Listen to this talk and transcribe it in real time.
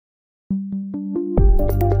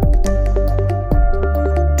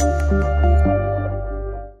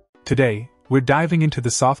Today, we're diving into the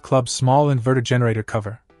Softclub small inverter generator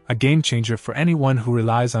cover, a game changer for anyone who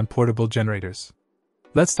relies on portable generators.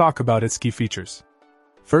 Let's talk about its key features.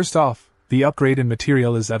 First off, the upgrade in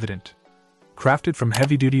material is evident. Crafted from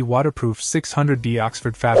heavy-duty waterproof 600D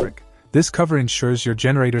Oxford fabric, this cover ensures your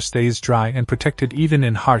generator stays dry and protected even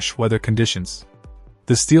in harsh weather conditions.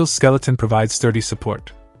 The steel skeleton provides sturdy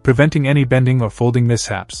support, preventing any bending or folding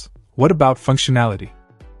mishaps. What about functionality?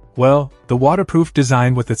 Well, the waterproof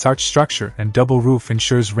design with its arch structure and double roof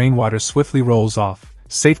ensures rainwater swiftly rolls off,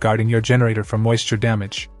 safeguarding your generator from moisture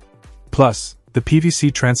damage. Plus, the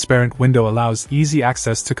PVC transparent window allows easy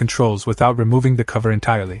access to controls without removing the cover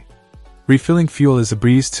entirely. Refilling fuel is a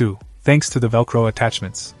breeze too, thanks to the Velcro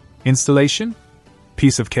attachments. Installation?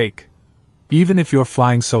 Piece of cake. Even if you're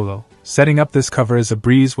flying solo, setting up this cover is a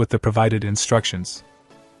breeze with the provided instructions.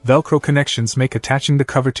 Velcro connections make attaching the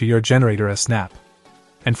cover to your generator a snap.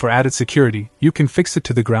 And for added security, you can fix it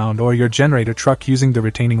to the ground or your generator truck using the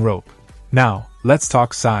retaining rope. Now, let's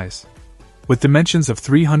talk size. With dimensions of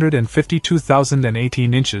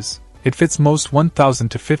 352,018 inches, it fits most 1,000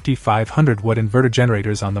 to 5,500 watt inverter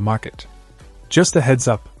generators on the market. Just a heads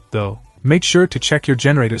up, though, make sure to check your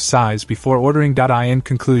generator size before ordering. In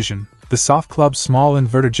conclusion, the Softclub small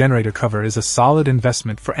inverter generator cover is a solid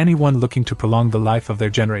investment for anyone looking to prolong the life of their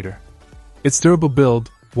generator. Its durable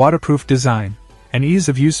build, waterproof design, and ease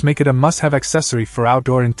of use make it a must-have accessory for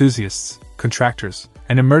outdoor enthusiasts, contractors,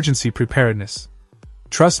 and emergency preparedness.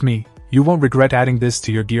 Trust me, you won't regret adding this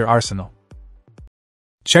to your gear arsenal.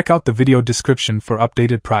 Check out the video description for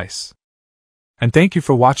updated price. And thank you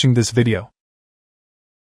for watching this video.